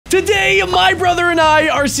Today, my brother and I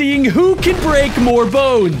are seeing who can break more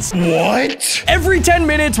bones. What? Every 10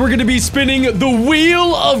 minutes, we're gonna be spinning the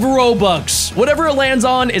wheel of Robux. Whatever it lands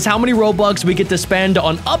on is how many Robux we get to spend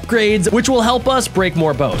on upgrades, which will help us break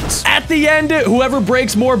more bones. At the end, whoever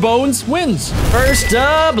breaks more bones wins. First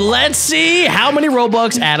up, let's see how many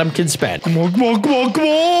Robux Adam can spend. Come on, come on, come on, come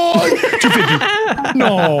on. 250.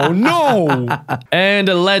 No. And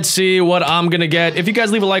let's see what I'm gonna get. If you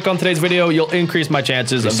guys leave a like on today's video, you'll increase my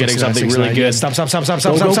chances of getting something really good. Stop. More!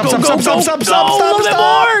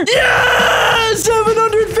 Yeah!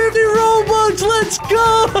 750 Robux! Let's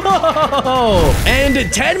go!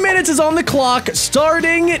 And 10 minutes is on the clock,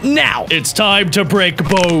 starting now. It's time to break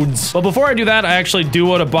bones. But before I do that, I actually do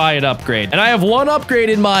want to buy an upgrade. And I have one upgrade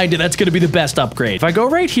in mind that's going to be the best upgrade. If I go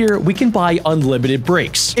right here, we can buy unlimited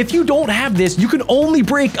breaks. If you don't have this, you can only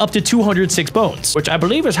break up to 206 bones, which I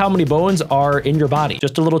believe is how many bones are in your body.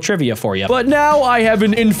 Just a little trivia for you. But now I have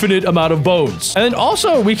an infinite amount of bones. And then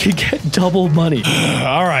also we can get double money.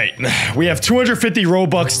 All right. We have 250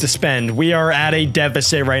 Robux to spend. We are at a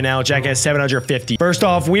deficit right now. Jack has 750. First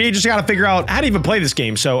off, we just got to figure out how to even play this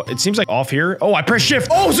game. So it seems like off here. Oh, I press shift.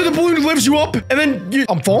 Oh, so the balloon lifts you up and then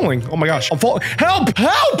I'm falling. Oh my gosh. I'm falling. Help!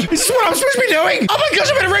 Help! This is what I'm supposed to be doing. Oh my gosh,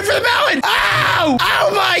 I'm headed right for the mountain. Ow!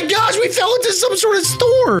 Oh my gosh, we fell into some sort of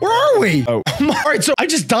store. Where are we? Oh, all right. So I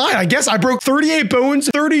just died. I guess I broke 38 bones,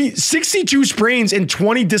 62 sprains, and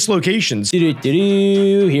 20 dislocations.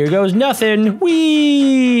 Here goes nothing.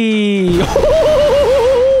 Whee!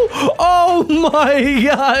 Oh my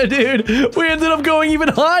god, dude. We ended up going even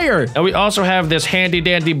higher. And we also have this handy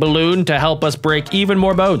dandy balloon to help us break even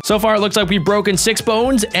more bones. So far, it looks like we've broken 6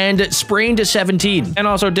 bones and sprained 17. And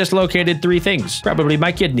also dislocated 3 things. Probably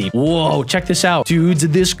my kidney. Whoa, check this out. Dudes,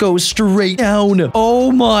 this goes straight down.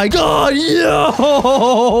 Oh my god,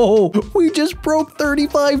 yo! We just broke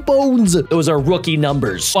 35 bones. Those are rookie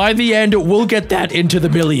numbers. By the end, we'll get that into the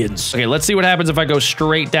millions. Okay, let's see what happens if I go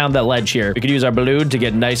straight down that ledge here. We can use our balloon to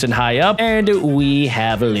get nice and high up, and we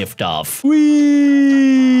have a liftoff.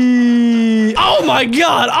 Whee! Oh my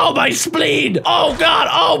god! Oh my spleen! Oh god!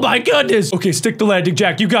 Oh my goodness! Okay, stick the landing,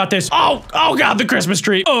 Jack. You got this. Oh god, the Christmas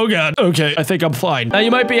tree. Oh god. Okay, I think I'm fine. Now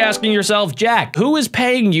you might be asking yourself, Jack, who is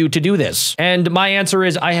paying you to do this? And my answer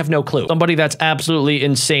is I have no clue. Somebody that's absolutely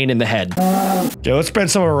insane in the head. Okay, let's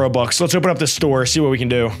spend some of our Robux. Let's open up the store, see what we can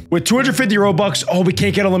do. With 250 Robux, oh, we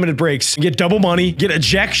can't get unlimited breaks. Get double money, get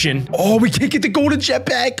ejection. Oh, we can't get the golden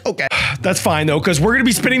jetpack. Okay, that's fine though, because we're gonna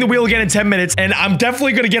be spinning the wheel again in 10 minutes, and I'm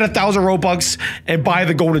definitely gonna get 1,000 Robux and buy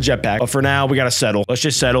the golden jetpack. But for now, we gotta settle. Let's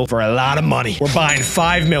just settle for a lot of money. We're buying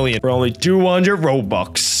 5 million for only 200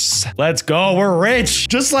 Robux. Let's go, we're rich.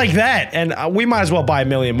 Just like that. And we might as well buy 1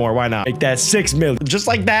 million more. Why not? Make that 6 million. Just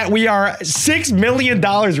like that, we are $6 million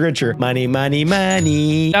richer. Money, money,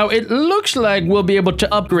 money. Now, it looks like we'll be able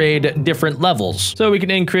to upgrade different levels. So we can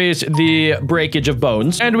increase the breakage of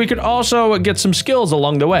bones, and we can also get some skills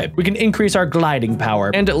along the way. We can increase our gliding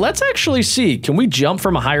power. And let's actually see, can we jump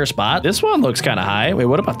from a higher spot? This one looks kind of high. Wait,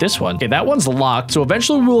 what about this one? Okay, that one's locked. So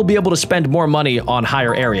eventually we'll be able to spend more money on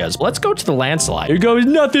higher areas. Let's go to the landslide. Here goes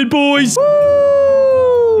nothing, boys.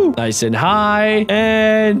 Woo! Nice and high,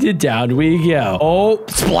 and down we go. Oh,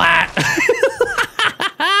 splat.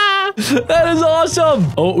 That is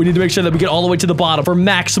awesome. Oh, we need to make sure that we get all the way to the bottom for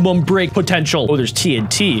maximum break potential. Oh, there's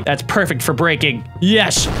TNT. That's perfect for breaking.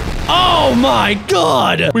 Yes. Oh my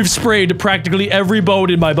god. We've sprayed practically every bone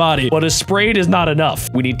in my body, but a sprayed is not enough.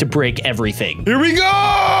 We need to break everything. Here we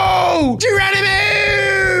go. Geronimo.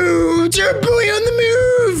 You're a boy on the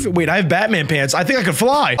move. Wait, I have Batman pants. I think I can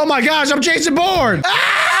fly. Oh my gosh, I'm Jason Bourne.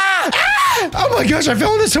 Oh my gosh, I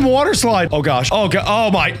fell into some water slide. Oh gosh. Oh god. Oh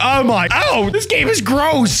my. Oh, this game is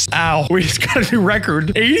gross. Ow. We just got a new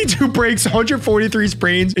record. 82 breaks, 143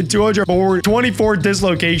 sprains, and 224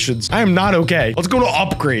 dislocations. I am not okay. Let's go to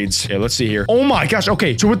upgrades. Okay, let's see here. Oh my gosh.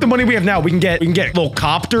 Okay, so with the money we have now, we can get little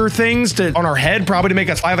copter things on our head, probably to make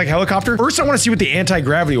us fly like a helicopter. First, I want to see what the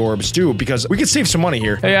anti-gravity orbs do, because we can save some money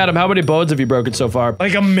here. Hey Adam, how many bones have you broken so far?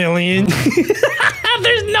 Like 1 million.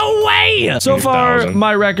 There's no way. So far,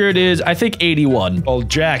 my record is, I think, 81. Oh,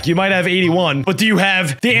 Jack, you might have 81, but do you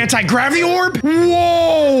have the anti-gravity orb?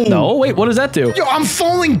 Whoa. No, wait, what does that do? Yo, I'm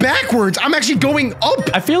falling backwards. I'm actually going up.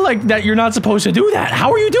 I feel like that you're not supposed to do that.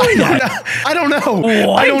 How are you doing that? I don't know.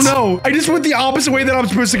 What? I don't know. I just went the opposite way that I'm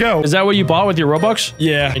supposed to go. Is that what you bought with your Robux?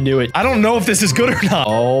 Yeah. I knew it. I don't know if this is good or not.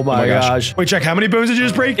 Oh my gosh. Wait, Jack, how many bones did you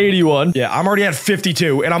just break? 81. Yeah, I'm already at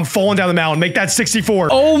 52, and I'm falling down the mountain. Make that 64.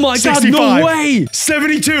 Oh my 65, god, no way.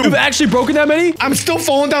 72. You've actually broken that many? I'm still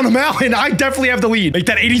falling down the mountain. I definitely have the lead. Make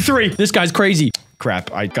that 83. This guy's crazy.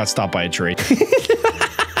 Crap, I got stopped by a tree.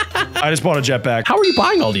 I just bought a jetpack. How are you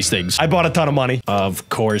buying all these things? I bought a ton of money. Of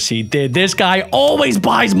course he did. This guy always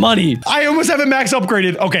buys money. I almost have it max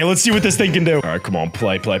upgraded. Okay, let's see what this thing can do. All right, come on.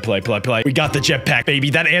 Play. We got the jetpack, baby.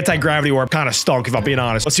 That anti-gravity orb kind of stunk, if I'm being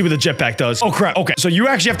honest. Let's see what the jetpack does. Oh, crap. Okay, so you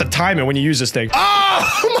actually have to time it when you use this thing.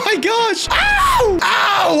 Oh, my gosh. Ow!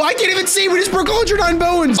 Ow! I can't even see. We just broke 109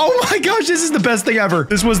 bones. Oh, my gosh. This is the best thing ever.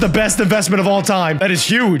 This was the best investment of all time. That is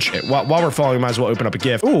huge. Okay, while we're falling, we might as well open up a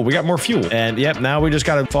gift. Ooh, we got more fuel. And, yep, now we just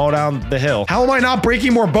got to fall down the hill. How am I not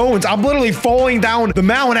breaking more bones? I'm literally falling down the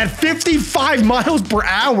mountain at 55 miles per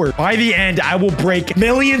hour. By the end, I will break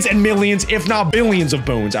millions and millions, if not billions of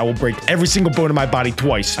bones. I will break every single bone in my body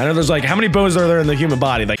twice. I know there's like, how many bones are there in the human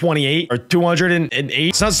body? Like 28 or 208?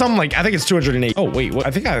 It's not something like, I think it's 208. Oh, wait, what?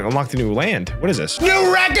 I think I unlocked a new land. What is this?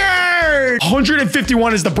 New record!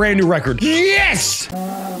 151 is the brand new record. Yes!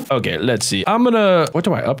 Okay, let's see. What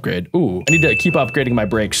do I upgrade? Ooh, I need to keep upgrading my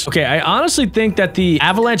brakes. Okay, I honestly think that the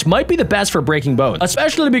avalanche might be the best for breaking bones,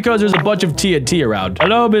 especially because there's a bunch of TNT around.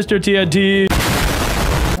 Hello, Mr. TNT.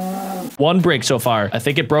 One break so far. I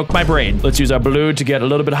think it broke my brain. Let's use our balloon to get a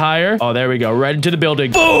little bit higher. Oh, there we go. Right into the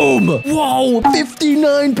building. Boom! Whoa,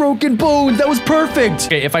 59 broken bones. That was perfect.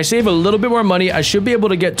 Okay, if I save a little bit more money, I should be able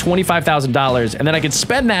to get $25,000, and then I can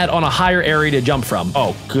spend that on a higher area to jump from.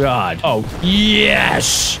 Oh, God. Oh,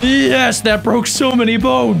 yes. Yes, that broke so many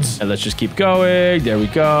bones. And let's just keep going. There we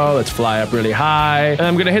go. Let's fly up really high. And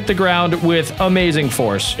I'm going to hit the ground with amazing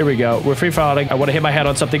force. Here we go. We're free falling. I want to hit my head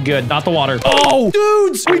on something good, not the water. Oh,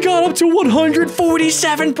 dudes, we got up to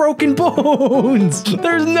 147 broken bones.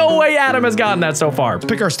 There's no way Adam has gotten that so far. Let's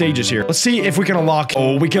pick our stages here. Let's see if we can unlock.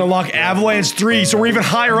 Oh, we can unlock Avalanche 3, so we're even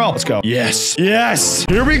higher up. Let's go. Yes. Yes.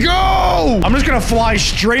 Here we go. I'm just gonna fly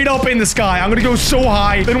straight up in the sky. I'm gonna go so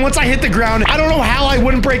high. Then once I hit the ground, I don't know how I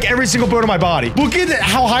wouldn't break every single bone in my body. Look at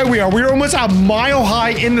how high we are. We're almost a mile high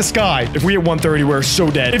in the sky. If we hit 130, we're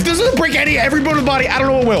so dead. If this doesn't break every bone in the body, I don't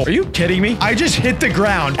know what will. Are you kidding me? I just hit the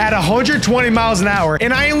ground at 120 miles an hour,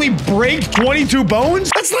 and I only break 22 bones?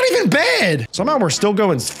 That's not even bad. Somehow we're still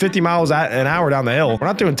going 50 miles an hour down the hill. We're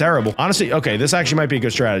not doing terrible. Honestly, okay, this actually might be a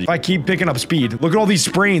good strategy. If I keep picking up speed, look at all these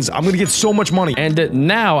sprains. I'm gonna get so much money. And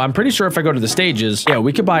now, I'm pretty sure if I go to the stages, yeah,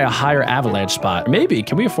 we could buy a higher avalanche spot. Maybe.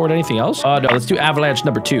 Can we afford anything else? Oh, no, let's do avalanche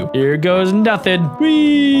number 2. Here goes nothing.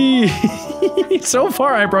 Whee! So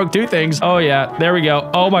far, I broke 2 things. Oh, yeah. There we go.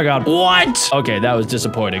 Oh, my God. What? Okay, that was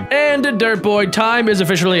disappointing. And Dirt Boy, time is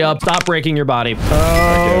officially up. Stop breaking your body.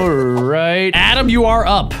 All right. Adam, you are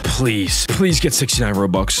up. Please get 69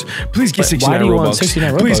 Robux. Please get 69 Robux. Want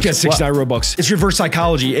 69 Robux. Please get 69 Robux. It's reverse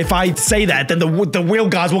psychology. If I say that, then the whale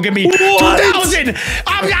gods will give me 2,000.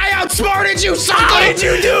 I outsmarted you, sucker. How did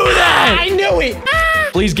you do that? I knew it.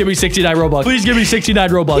 Please give me 69 Robux. Please give me 69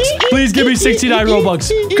 Robux. Please give me 69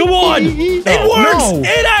 Robux. Come on. It works. No.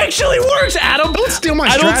 It actually works, Adam. Don't steal my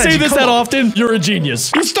strategy. I don't say this that often. You're a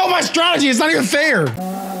genius. You stole my strategy. It's not even fair.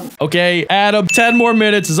 Okay, Adam, 10 more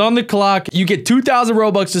minutes is on the clock. You get 2,000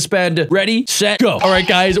 Robux to spend. Ready, set, go. All right,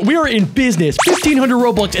 guys, we are in business. 1,500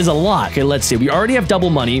 Robux is a lot. Okay, let's see. We already have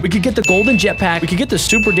double money. We could get the golden jetpack. We could get the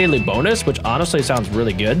super daily bonus, which honestly sounds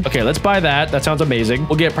really good. Okay, let's buy that. That sounds amazing.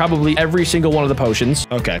 We'll get probably every single one of the potions.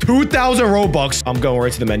 Okay, 2,000 Robux. I'm going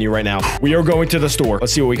right to the menu right now. We are going to the store.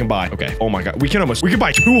 Let's see what we can buy. Okay, oh my God. We can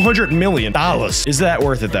buy $200 million. Is that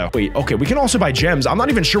worth it though? Wait, okay, we can also buy gems. I'm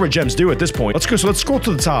not even sure what gems do at this point. Let's go, so let's scroll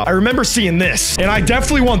to the top. I remember seeing this, and I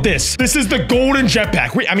definitely want this. This is the golden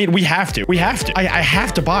jetpack. We have to. I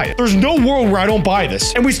have to buy it. There's no world where I don't buy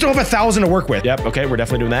this. And we still have 1,000 to work with. Yep, okay, we're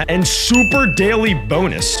definitely doing that. And super daily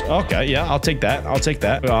bonus. Okay, yeah, I'll take that.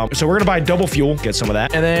 So we're gonna buy double fuel, get some of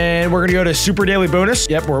that. And then we're gonna go to super daily bonus.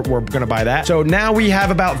 Yep, we're gonna buy that. So now we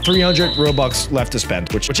have about 300 Robux left to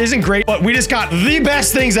spend, which isn't great, but we just got the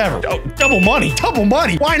best things ever. Oh, double money.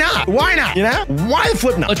 Why not? You know? Why the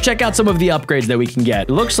flip not? Let's check out some of the upgrades that we can get.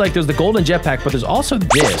 It looks like there's the golden jetpack, but there's also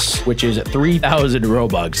this, which is 3,000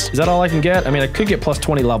 Robux. Is that all I can get? I mean, I could get plus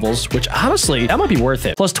 20 levels, which honestly, that might be worth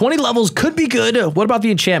it. Plus 20 levels could be good. What about the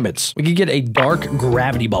enchantments? We could get a dark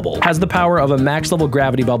gravity bubble. Has the power of a max level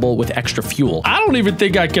gravity bubble with extra fuel. I don't even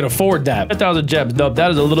think I can afford that. 10,000 gems. Nope, that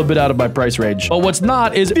is a little bit out of my price range. But what's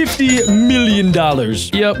not is $50 million.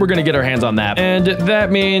 Yep, we're gonna get our hands on that. And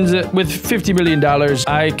that means with $50 million,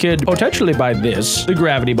 I could potentially buy this, the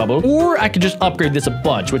gravity bubble, or I could just upgrade this a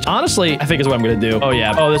bunch. much, which honestly, I think is what I'm going to do. Oh,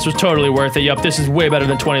 yeah. Oh, this was totally worth it. Yup, this is way better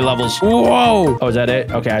than 20 levels. Whoa. Oh, is that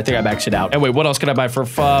it? Okay, I think I maxed it out. And wait, what else can I buy for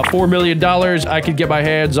 $4 million? I could get my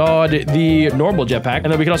hands on the normal jetpack,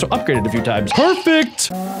 and then we can also upgrade it a few times.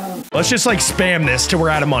 Perfect. Let's just like spam this till we're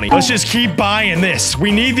out of money. Let's just keep buying this. We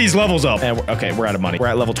need these levels up. And we're out of money. We're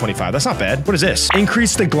at level 25. That's not bad. What is this?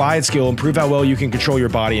 Increase the glide skill. Improve how well you can control your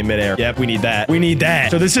body in midair. Yep, we need that. We need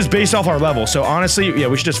that. So this is based off our level. So honestly, yeah,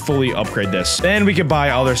 we should just fully upgrade this. Then we can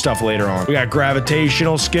buy other stuff later on. We got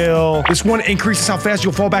gravitational skill. This one increases how fast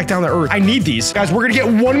you'll fall back down to earth. I need these. Guys, we're gonna get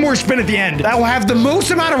one more spin at the end. That will have the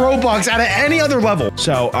most amount of Robux out of any other level.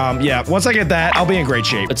 So, yeah, once I get that, I'll be in great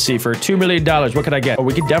shape. Let's see, for $2 million, what could I get? Oh,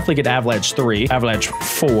 we could definitely get Avalanche 3, Avalanche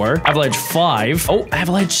 4, Avalanche 5. Oh,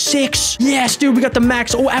 Avalanche 6. Yes, dude, we got the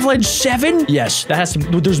max. Oh, Avalanche 7. Yes, that has to,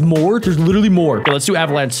 there's more. There's literally more. Okay, let's do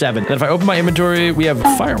Avalanche 7. Then if I open my inventory, we have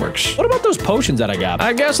fireworks. What about those potions that I got?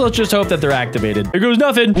 I guess let's just hope that they're activated. Here goes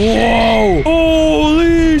nothing. Whoa.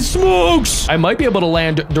 Holy smokes. I might be able to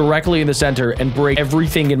land directly in the center and break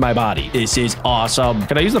everything in my body. This is awesome.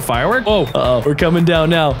 Can I use the firework? Oh, uh-oh. We're coming down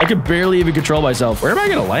now. I can barely even control myself. Where am I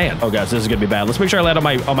gonna land? Oh gosh, this is gonna be bad. Let's make sure I land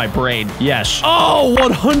on my brain. Yes. Oh,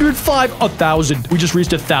 105. 1,000. We just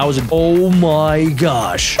reached 1,000. Oh my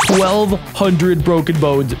gosh. 1,200 broken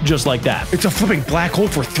bones just like that. It's a flipping black hole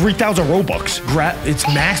for 3,000 Robux. Its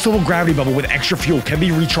max level gravity bubble with extra fuel can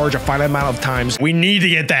be recharged a finite amount of times. We need to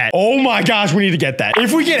get that. Oh my gosh, we need to get that.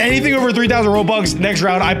 If we get anything over 3,000 Robux next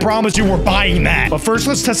round, I promise you we're buying that. But first,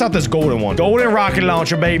 let's test out this golden one. Golden rocket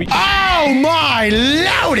launcher, baby. Oh my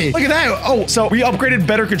lordy. Look at that. Oh, so we upgraded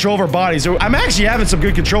better control of our bodies. So I'm actually having some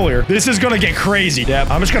good control here. This is gonna get crazy. Yeah,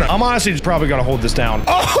 I'm honestly just probably gonna hold this down.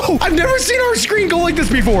 Oh, I've never seen our screen go like this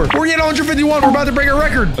before. We're getting 151. We're about to break a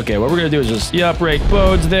record. Okay, what we're gonna do is just, yup, break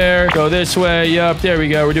bones there. Go this way. Yup, there we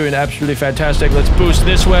go. We're doing absolutely fantastic. Let's boost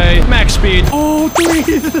this way. Max speed. Oh,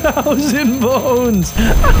 3,000 bones.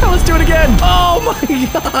 Let's do it again. Oh my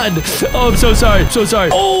God. Oh, I'm so sorry. So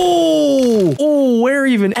sorry. Oh, where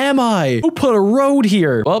even am I? Who put a road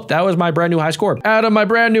here? Well, that was my brand new high score. Adam, my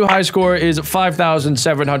brand new high score is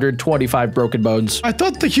 5,725 broken bones. I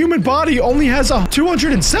thought the human body only has a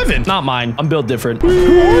 207. Not mine. I'm built different.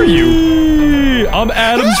 Who are you? I'm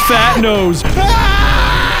Adam's fat nose.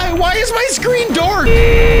 Ah! Why is my screen dark?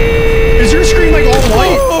 Is your screen like all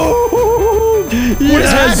white? What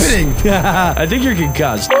is happening? I think you're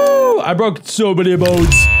concussed. I broke so many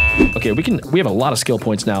bones. Okay, we have a lot of skill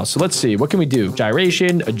points now. So let's see. What can we do?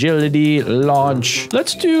 Gyration, agility, launch.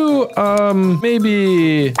 Let's do,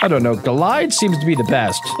 maybe, I don't know. Glide seems to be the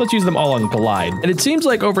best. Let's use them all on glide. And it seems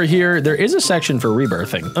like over here, there is a section for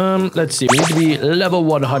rebirthing. Let's see. We need to be level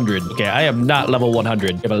 100. Okay, I am not level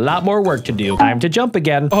 100. We have a lot more work to do. Time to jump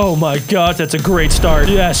again. Oh my gosh, that's a great start.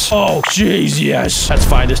 Yes. Oh, jeez, yes. That's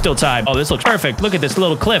fine. There's still time. Oh, this looks perfect. Look at this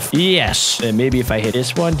little cliff. Yes. And maybe if I hit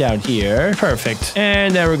this one down here. Perfect.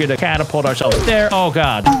 And then we're gonna catapult ourselves there. Oh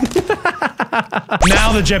God.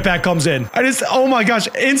 Now the jetpack comes in. Oh my gosh,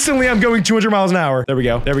 instantly I'm going 200 miles an hour. There we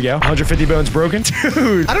go. There we go. 150 bones broken.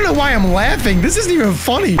 Dude, I don't know why I'm laughing. This isn't even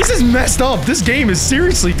funny. This is messed up. This game is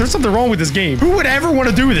seriously, there's something wrong with this game. Who would ever want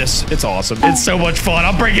to do this? It's awesome. It's so much fun.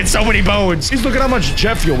 I'm breaking so many bones. Please look at how much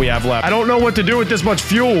jet fuel we have left. I don't know what to do with this much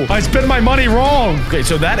fuel. I spent my money wrong. Okay,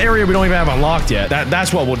 so that area we don't even have unlocked yet.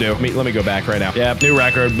 That's what we'll do. Let me go back right now. Yep, new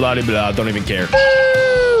record, blah, blah, blah. Don't even care.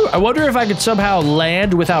 I wonder if I could somehow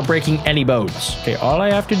land without breaking any bones. Okay, all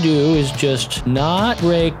I have to do is just not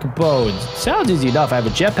break bones. Sounds easy enough. I have a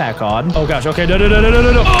jetpack on. Oh gosh, okay, no.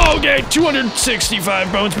 Okay,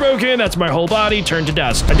 265 bones broken. That's my whole body turned to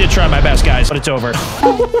dust. I did try my best, guys, but it's over.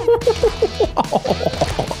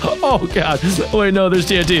 Oh god. Oh, wait, no, there's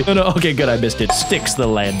TNT. No, okay, good, I missed it. Sticks the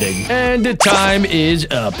landing. And the time is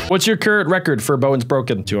up. What's your current record for bones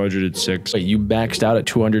broken? 206. Wait, you maxed out at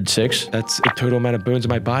 206? That's a total amount of bones in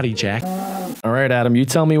my body, Jack. All right, Adam, you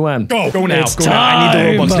tell me when. Go now. Go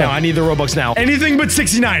now. I need the Robux now. Anything but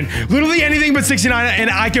 69. Literally anything but 69,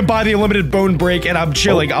 and I can buy the unlimited bone break, and I'm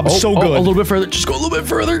chilling. I'm so good. A little bit further. Just go a little bit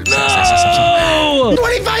further. No!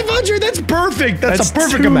 2,500. That's perfect. That's a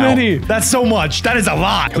perfect amount. Many. That's so much. That is a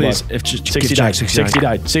lot. Please. If just 69.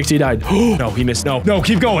 69. No, he missed. No,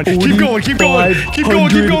 keep going. Keep going.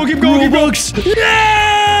 Robux.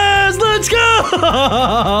 Yes! Let's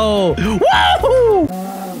go! Woo!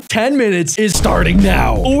 10 minutes is starting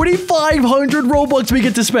now. 4,500 Robux we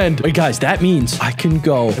get to spend. Wait, guys, that means I can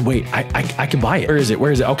go and wait, I can buy it. Where is it?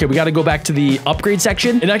 Where is it? Okay, we got to go back to the upgrade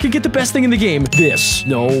section and I can get the best thing in the game. This.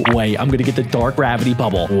 No way. I'm going to get the dark gravity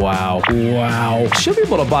bubble. Wow. Wow. Should be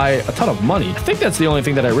able to buy a ton of money. I think that's the only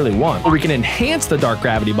thing that I really want. Or we can enhance the dark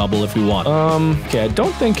gravity bubble if we want. Okay, I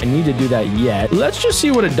don't think I need to do that yet. Let's just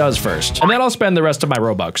see what it does first. And then I'll spend the rest of my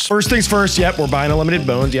Robux. First things first. Yep, we're buying unlimited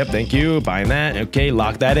bones. Yep, thank you. Buying that. Okay,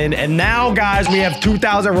 lock that in. And now, guys, we have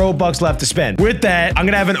 2,000 Robux left to spend. With that, I'm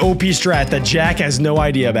going to have an OP strat that Jack has no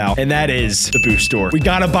idea about. And that is the boost store. We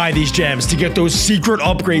got to buy these gems to get those secret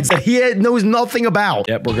upgrades that he knows nothing about.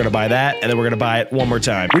 Yep, we're going to buy that. And then we're going to buy it one more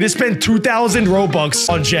time. We just spent 2,000 Robux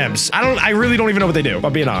on gems. I really don't even know what they do, if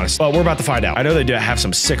I'm being honest. But we're about to find out. I know they do have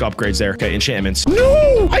some sick upgrades there. Okay, enchantments.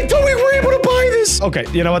 No! I thought we were able to buy this. Okay,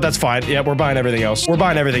 you know what? That's fine. Yep, we're buying everything else. We're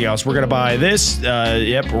buying everything else. We're going to buy this.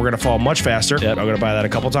 Yep, we're going to fall much faster. Yep, I'm going to buy that a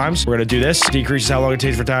couple times. We're going to do this. Decreases how long it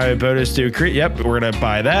takes for time and bonus to create. Yep, we're going to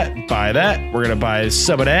buy that. Buy that. We're going to buy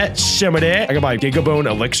some of that. Some of that. I can buy Gigabone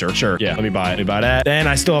Elixir. Sure. Yeah, let me buy it. Let me buy that. Then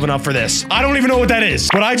I still have enough for this. I don't even know what that is,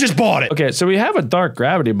 but I just bought it. Okay, so we have a dark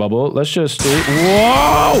gravity bubble. Let's just see.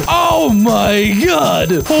 Whoa! Oh my god!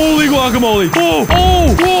 Holy guacamole! Whoa!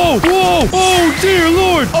 Oh! Whoa! Whoa! Oh dear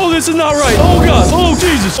lord! Oh, this is not right! Oh god! Oh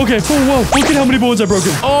Jesus! Okay. Oh whoa! Look at how many bones I've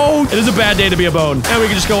broken. Oh, it is a bad day to be a bone. And we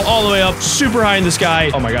can just go all the way up, super high in the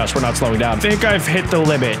sky. Oh my gosh, we're not slowing down. I think I've hit the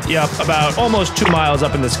limit. Yep, about almost 2 miles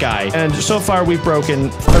up in the sky. And so far we've broken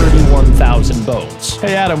 31,000 bones.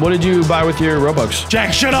 Hey Adam, what did you buy with your Robux?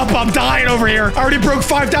 Jack, shut up! I'm dying over here. I already broke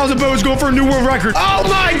 5,000 bones, going for a new world record. Oh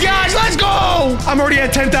my gosh, let's go! I'm already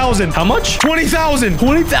at 10,000. How much? 20,000.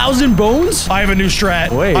 20,000 bones? I have a new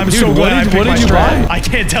strat. Wait, I'm dude, so glad I picked what my did you strat. buy? I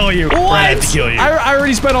can't tell you. What? I have to kill you. I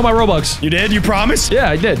already spent all my Robux. You did? You promise? Yeah,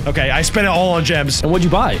 I did. Okay, I spent it all on gems. And what'd you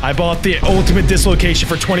buy? I bought the ultimate dislocation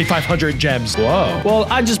for 2,500 gems. Whoa. Well,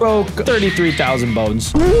 I just broke 33,000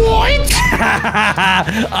 bones. What?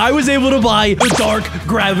 I was able to buy the dark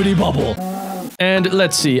gravity bubble. And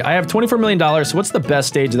let's see, I have $24 million, so what's the best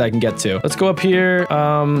stage that I can get to? Let's go up here,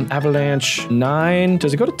 avalanche 9.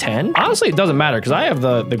 Does it go to 10? Honestly, it doesn't matter, because I have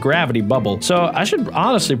the gravity bubble. So I should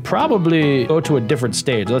honestly probably go to a different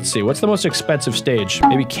stage. Let's see, what's the most expensive stage?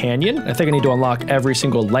 Maybe canyon? I think I need to unlock every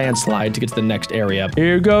single landslide to get to the next area.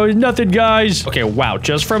 Here goes nothing, guys. Okay, wow,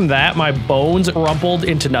 just from that, my bones rumpled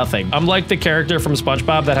into nothing. I'm like the character from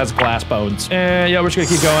SpongeBob that has glass bones. And yeah, we're just gonna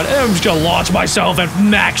keep going. And I'm just gonna launch myself at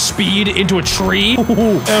max speed into a tree. Ooh. And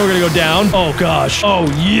we're gonna go down. Oh gosh. Oh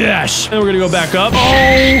yes. And we're gonna go back up. Oh.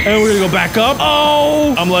 And we're gonna go back up.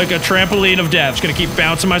 Oh. I'm like a trampoline of death. Just gonna keep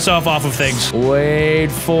bouncing myself off of things. Wait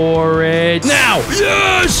for it. Now.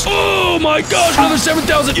 Yes. Oh my gosh. Another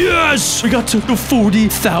 7,000. Yes. We got to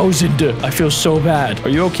 40,000. I feel so bad. Are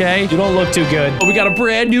you okay? You don't look too good. Oh, we got a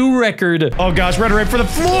brand new record. Oh gosh, we're right for the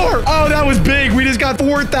floor. Oh, that was big. We just got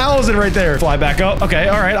 4,000 right there. Fly back up. Okay,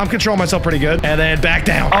 all right. I'm controlling myself pretty good. And then back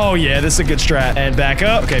down. Oh yeah, this is a good strat. And back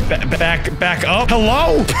up. Okay, back up.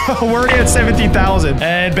 Hello? We're already at 17,000.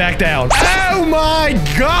 And back down. Oh my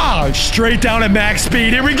gosh. Straight down at max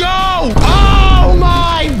speed. Here we go. Oh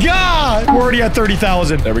my god. We're already at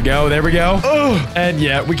 30,000. There we go. There we go. Oh, and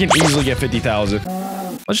yeah, we can easily get 50,000.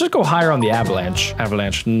 Let's just go higher on the avalanche.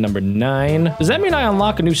 Avalanche number 9. Does that mean I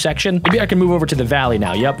unlock a new section? Maybe I can move over to the valley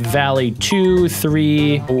now. Yep, valley 2,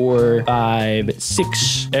 3, 4, 5,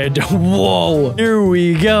 6. And whoa, here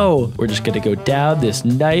we go. We're just gonna go down this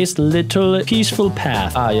nice little peaceful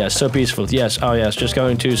path. Ah, yes, so peaceful. Yes, oh yes, just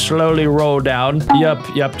going to slowly roll down.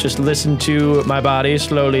 Yep, just listen to my body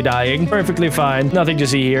slowly dying. Perfectly fine. Nothing to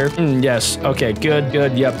see here. Yes, okay, good.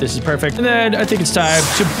 Yep, this is perfect. And then I think it's time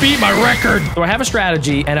to beat my record. So I have a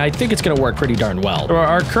strategy, and I think it's gonna work pretty darn well. So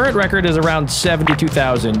our current record is around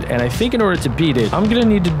 72,000, and I think in order to beat it, I'm gonna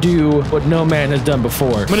need to do what no man has done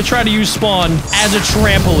before. I'm gonna try to use spawn as a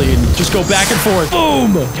trampoline. Just go back and forth.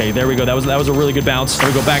 Boom! Okay, there we go. That was a really good bounce. Let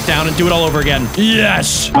me go back down and do it all over again.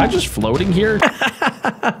 Yes! Am I just floating here?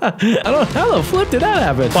 I don't know. How the flip did that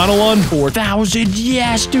happen? Final one. 4,000.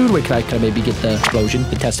 Yes, dude. Wait, can I maybe get the explosion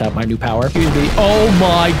to test out my new power? Excuse me. Oh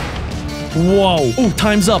my... Whoa. Oh,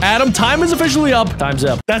 time's up. Adam, time is officially up. Time's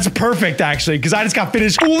up. That's perfect, actually, because I just got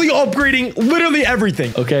finished fully upgrading literally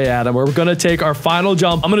everything. Okay, Adam, we're going to take our final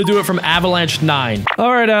jump. I'm going to do it from Avalanche 9.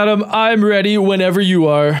 All right, Adam, I'm ready whenever you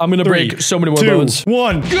are. I'm going to break so many more bones.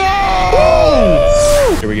 1,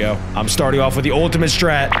 go! Here we go. I'm starting off with the ultimate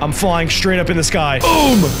strat. I'm flying straight up in the sky.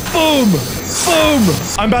 Boom, boom,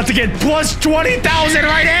 boom. I'm about to get plus 20,000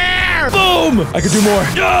 right here. Boom! I could do more.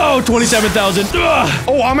 Oh, 27,000.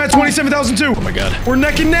 Oh, I'm at 27,000 too. Oh my god. We're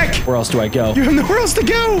neck and neck. Where else do I go? You have nowhere else to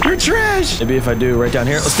go. You're trash. Maybe if I do right down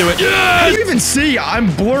here. Let's do it. How do you even see?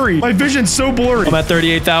 I'm blurry. My vision's so blurry. I'm at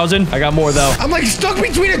 38,000. I got more though. I'm like stuck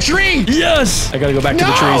between a tree. Yes! I gotta go back to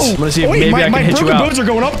the trees. I'm gonna see if maybe I can hit you My broken out. bones are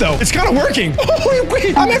going up though. It's kind of working. Oh,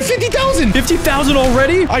 wait, I'm at 50,000. 50,000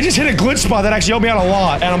 already? I just hit a glitch spot that actually helped me out a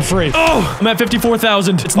lot, and I'm free. Oh, I'm at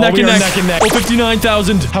 54,000. It's Oh, neck we and are neck. neck and neck. Oh,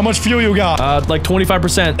 59,000. How much fuel you got? Like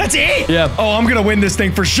 25%. That's it? Yeah. Oh, I'm gonna win this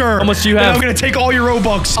thing for sure. How much do you And have? I'm gonna take all your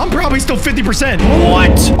Robux. I'm probably still 50%.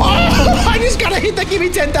 What? Oh, I just got a hit that gave me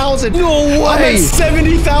 10,000. No I'm way. at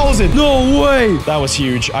 70,000. No way. That was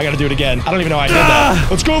huge. I gotta do it again. I don't even know how I did that.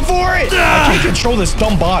 Let's go for it. I can't control this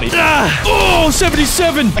dumb body. Oh,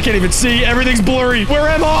 77. I can't even see. Everything's blurry. Where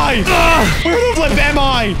am I? Where the flip am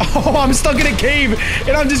I? Oh, I'm stuck in a cave,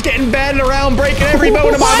 and I'm just getting batted around, breaking every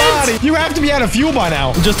bone in my body. You have to be out of fuel by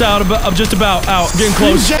now. I'm just about out. Getting You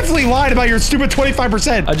close. definitely lied about your stupid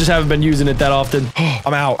 25%. I just haven't been using it that often.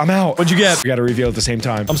 I'm out. I'm out. What'd you get? We gotta reveal at the same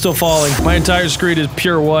time. I'm still falling. My entire screen is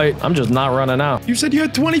pure white. I'm just not running out. You said you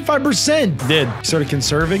had 25%. Did. You started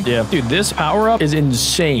conserving? Yeah. Dude, this power-up is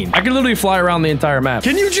insane. I can literally fly around the entire map.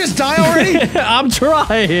 Can you just die already? I'm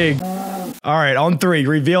trying. All right, on 3.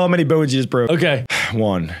 Reveal how many bones you just broke. Okay.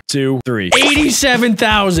 1, 2, 3.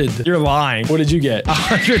 87,000. You're lying. What did you get?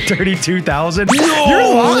 132,000? No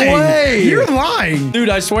You're lying. way. You're lying. Dude,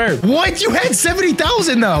 I swear. What? You had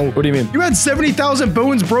 70,000 though. What do you mean? You had 70,000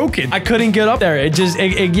 bones broken. I couldn't get up there. It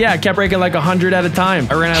kept breaking like 100 at a time.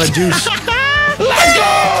 I ran out of juice. Let's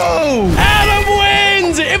go! Adam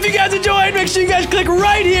wins! If you guys enjoyed, make sure you guys click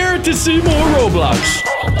right here to see more Roblox.